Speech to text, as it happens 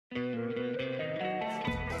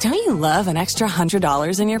Don't you love an extra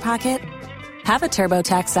 $100 in your pocket? Have a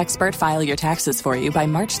TurboTax expert file your taxes for you by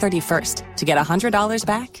March 31st to get $100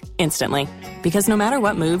 back instantly. Because no matter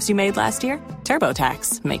what moves you made last year,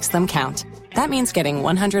 TurboTax makes them count. That means getting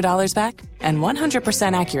 $100 back and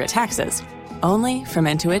 100% accurate taxes, only from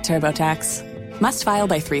Intuit TurboTax. Must file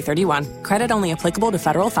by 3/31. Credit only applicable to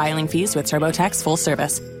federal filing fees with TurboTax full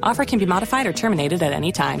service. Offer can be modified or terminated at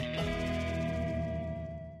any time.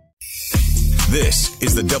 This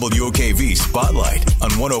is the WOKV Spotlight on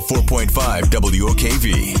 104.5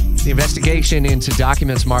 WOKV. The investigation into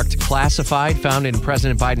documents marked classified found in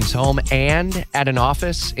President Biden's home and at an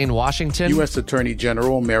office in Washington. U.S. Attorney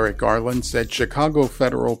General Merrick Garland said Chicago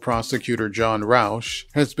federal prosecutor John Rausch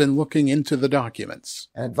has been looking into the documents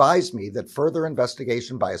and advised me that further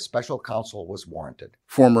investigation by a special counsel was warranted.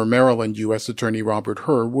 Former Maryland U.S. Attorney Robert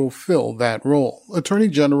Hur will fill that role. Attorney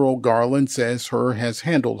General Garland says Hur has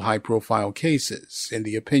handled high-profile cases. In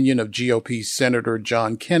the opinion of GOP Senator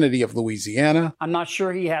John Kennedy of Louisiana, I'm not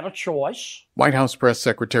sure he had a choice. White House Press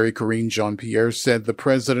Secretary Karine Jean-Pierre said the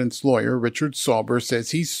president's lawyer, Richard Sauber,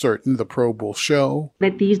 says he's certain the probe will show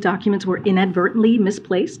that these documents were inadvertently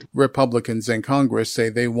misplaced. Republicans in Congress say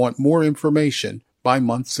they want more information by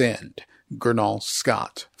month's end. Gernal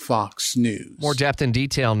Scott, Fox News. More depth and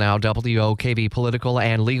detail now. WOKV political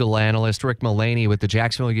and legal analyst Rick Mullaney with the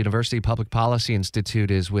Jacksonville University Public Policy Institute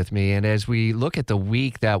is with me. And as we look at the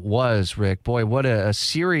week that was, Rick, boy, what a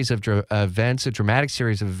series of events, a dramatic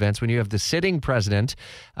series of events when you have the sitting president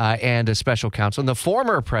and a special counsel, and the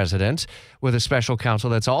former president with a special counsel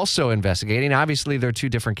that's also investigating. Obviously, they're two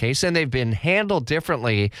different cases, and they've been handled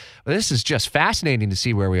differently. This is just fascinating to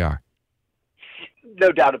see where we are.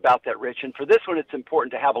 No doubt about that, Rich. And for this one, it's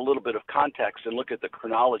important to have a little bit of context and look at the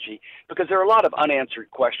chronology because there are a lot of unanswered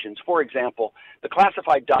questions. For example, the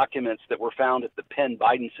classified documents that were found at the Penn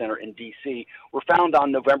Biden Center in D.C. were found on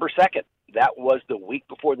November 2nd. That was the week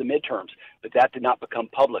before the midterms, but that did not become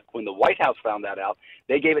public. When the White House found that out,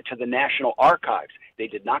 they gave it to the National Archives. They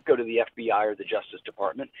did not go to the FBI or the Justice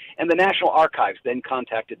Department. And the National Archives then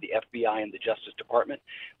contacted the FBI and the Justice Department.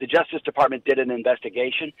 The Justice Department did an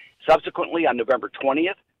investigation. Subsequently, on November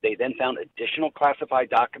 20th, they then found additional classified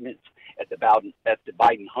documents at the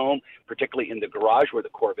Biden home, particularly in the garage where the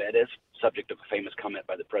Corvette is, subject of a famous comment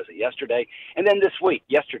by the president yesterday. And then this week,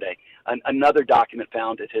 yesterday, another document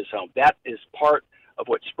found at his home. That is part of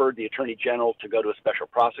what spurred the Attorney General to go to a special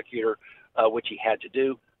prosecutor, which he had to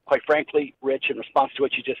do. Quite frankly, Rich, in response to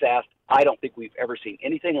what you just asked, I don't think we've ever seen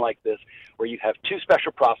anything like this where you have two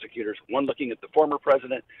special prosecutors, one looking at the former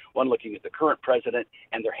president, one looking at the current president,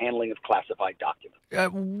 and their handling of classified documents.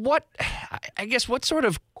 What sort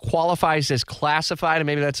of qualifies as classified? And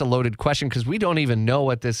maybe that's a loaded question because we don't even know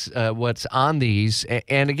what's on these.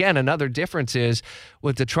 And again, another difference is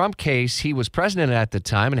with the Trump case, he was president at the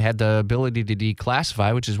time and had the ability to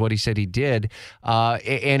declassify, which is what he said he did.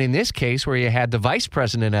 And in this case, where you had the vice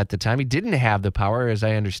president at the time, he didn't have the power, as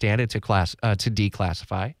I understand it, to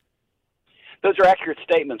declassify. Those are accurate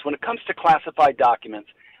statements. When it comes to classified documents,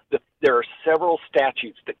 there are several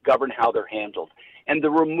statutes that govern how they're handled. And the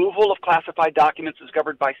removal of classified documents is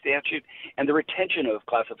governed by statute, and the retention of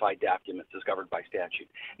classified documents is governed by statute.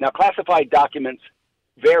 Now, classified documents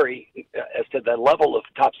vary as to the level of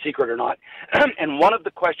top secret or not. And one of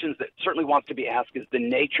the questions that certainly wants to be asked is the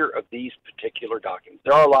nature of these particular documents.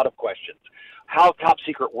 There are a lot of questions. How top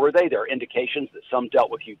secret were they? There are indications that some dealt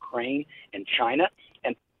with Ukraine and China,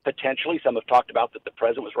 and potentially some have talked about that the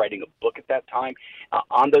president was writing a book at that time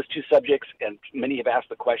on those two subjects, and many have asked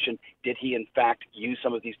the question, did he in fact use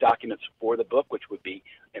some of these documents for the book, which would be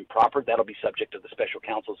improper? That'll be subject to the special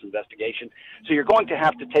counsel's investigation. So you're going to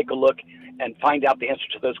have to take a look and find out the answer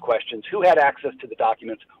to those questions. Who had access to the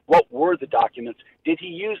documents? What were the documents? Did he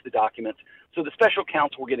use the documents? So the special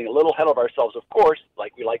counsel, we're getting a little ahead of ourselves, of course,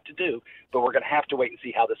 like we like to do, but we're going to have to wait and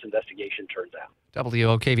see how this investigation turns out.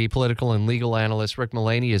 WOKV political and legal analyst Rick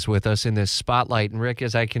Mullaney is with us in this spotlight. And Rick,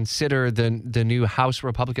 as I consider the new House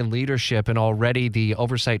Republican leadership and already the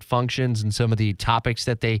oversight functions and some of the topics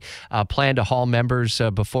that they plan to haul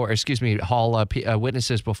witnesses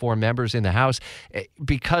before members in the House,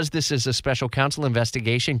 because this is a special counsel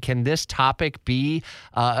investigation, can this topic be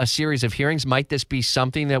a series of hearings? Might this be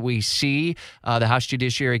something that we see the House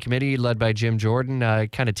Judiciary Committee led by Jim Jordan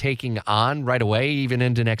kind of taking on right away, even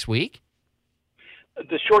into next week?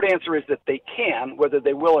 The short answer is that they can. Whether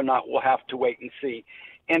they will or not, we'll have to wait and see.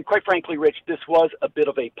 And quite frankly, Rich, this was a bit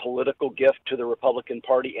of a political gift to the Republican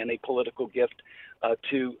Party and a political gift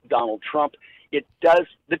to Donald Trump. it does.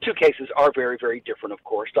 The two cases are very, very different, of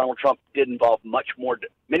course. Donald Trump did involve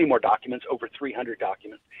many more documents, over 300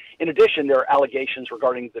 documents. In addition, there are allegations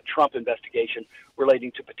regarding the Trump investigation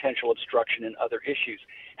relating to potential obstruction and other issues.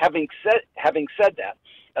 Having said that,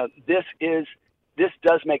 this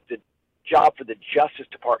does make the job for the Justice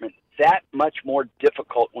Department that much more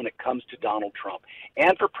difficult when it comes to Donald Trump.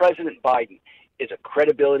 And for President Biden, it's a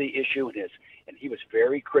credibility issue, and he was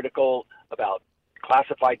very critical about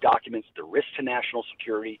classified documents, the risk to national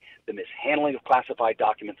security, the mishandling of classified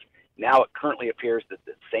documents. Now it currently appears that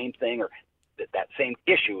the same thing, or that same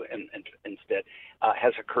issue instead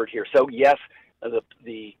has occurred here. So yes,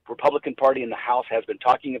 the Republican Party in the House has been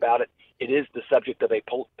talking about it. It is the subject of a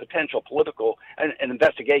potential political an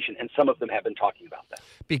investigation, and some of them have been talking about that.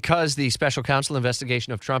 Because the special counsel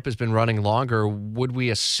investigation of Trump has been running longer, would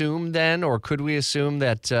we assume then, or could we assume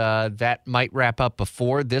that that might wrap up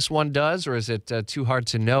before this one does, or is it too hard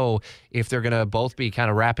to know if they're going to both be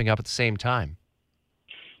kind of wrapping up at the same time?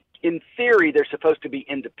 In theory, they're supposed to be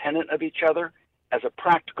independent of each other. As a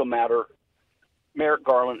practical matter, Merrick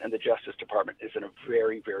Garland and the Justice Department is in a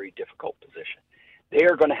very, very difficult position. They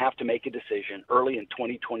are going to have to make a decision early in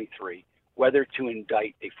 2023 whether to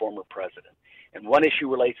indict a former president. And one issue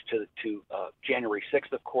relates to January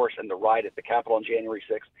 6th, of course, and the riot at the Capitol on January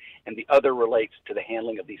 6th, and the other relates to the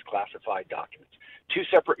handling of these classified documents. Two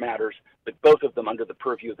separate matters, but both of them under the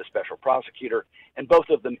purview of the special prosecutor, and both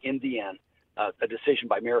of them, in the end, a decision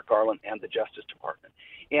by Merrick Garland and the Justice Department.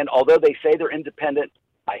 And although they say they're independent,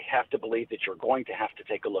 I have to believe that you're going to have to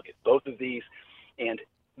take a look at both of these. And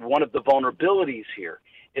one of the vulnerabilities here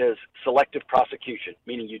is selective prosecution,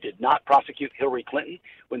 meaning you did not prosecute Hillary Clinton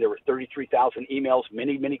when there were 33,000 emails,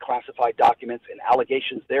 many classified documents, and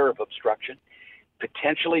allegations there of obstruction,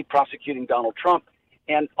 potentially prosecuting Donald Trump.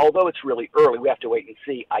 And although it's really early, we have to wait and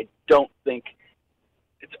see. I don't think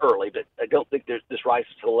it's early, but I don't think this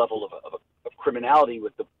rises to the level of criminality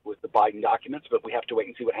with the Biden documents, but we have to wait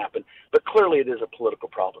and see what happens. But clearly it is a political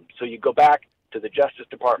problem. So you go back to the Justice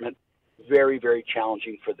Department, very, very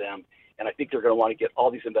challenging for them. And I think they're going to want to get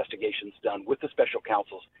all these investigations done with the special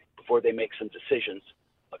counsels before they make some decisions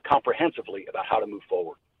comprehensively about how to move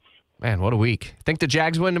forward. Man, what a week. Think the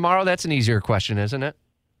Jags win tomorrow? That's an easier question, isn't it?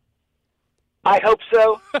 I hope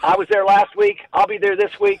so. I was there last week. I'll be there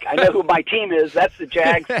this week. I know who my team is. That's the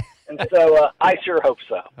Jags. And so I sure hope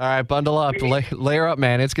so. All right, bundle up. Layer up,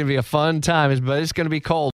 man. It's going to be a fun time, but it's going to be cold.